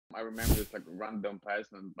I remember this like random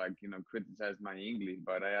person, like, you know, criticized my English,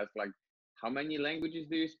 but I asked like, how many languages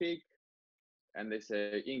do you speak? And they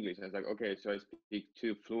say English. I was like, okay, so I speak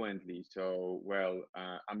two fluently. So, well,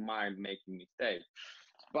 I might making mistake,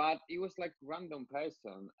 but it was like random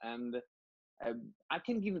person. And I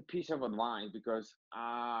can give a piece of advice because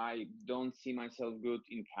I don't see myself good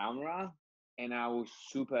in camera, and I was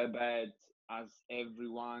super bad as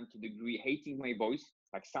everyone to degree, hating my voice,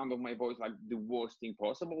 like sound of my voice, like the worst thing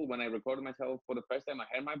possible. When I recorded myself for the first time, I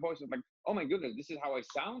heard my voice. I was like, oh my goodness, this is how I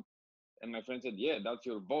sound. And my friend said, yeah, that's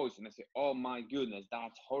your voice. And I said, oh my goodness,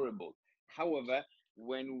 that's horrible. However,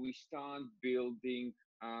 when we start building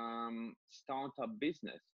startup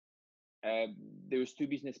business, uh, there was two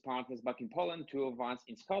business partners back in Poland, two of us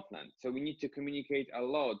in Scotland. So we need to communicate a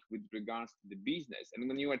lot with regards to the business. And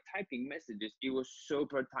when you were typing messages, it was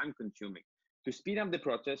super time consuming. To speed up the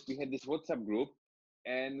process, we had this WhatsApp group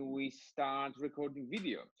and we start recording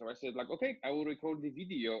video. So I said like, okay, I will record the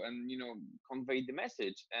video and, you know, convey the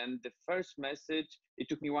message. And the first message, it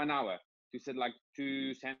took me 1 hour to say like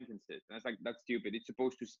 2 sentences. And I was like, that's stupid. It's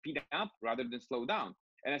supposed to speed up rather than slow down.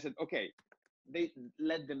 And I said, okay, they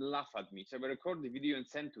let them laugh at me. So I record the video and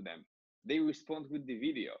send to them. They respond with the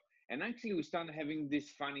video. And actually we started having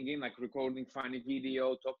this funny game, like recording funny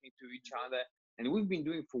video, talking to each other. And we've been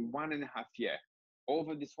doing for 1.5 years.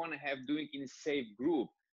 Over this 1.5 doing in safe group,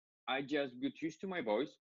 I just got used to my voice.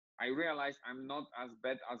 I realized I'm not as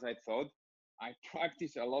bad as I thought. I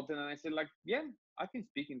practice a lot and I said like, yeah, I can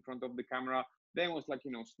speak in front of the camera. Then was like,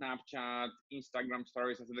 you know, Snapchat, Instagram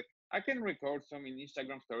stories. I said like, I can record some in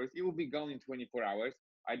Instagram stories. It will be gone in 24 hours.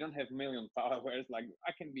 I don't have million followers. Like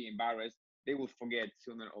I can be embarrassed. They will forget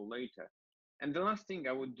sooner or later. And the last thing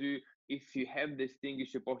I would do, if you have this thing, you're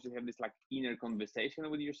supposed to have this like inner conversation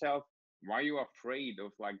with yourself. Why are you afraid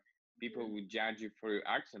of like people would judge you for your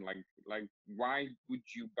accent? Like why would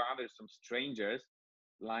you bother some strangers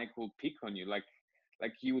like will pick on you? Like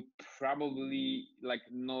you would probably like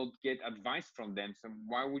not get advice from them. So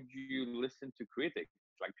why would you listen to critics?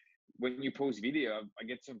 Like when you post video, I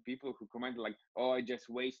get some people who comment like, oh, I just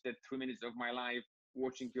wasted 3 minutes of my life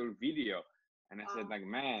watching your video. And I said like,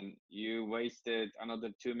 man, you wasted another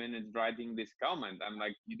 2 minutes writing this comment. I'm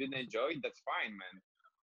like, you didn't enjoy it, that's fine, man.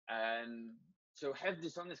 And so have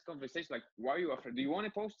this honest conversation, like, why are you afraid? Do you want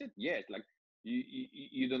to post it? Yes. Like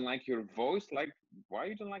you don't like your voice? Like why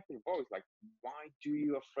you don't like your voice? Like why do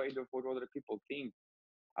you afraid of what other people think?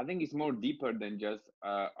 I think it's more deeper than just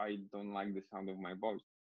I don't like the sound of my voice.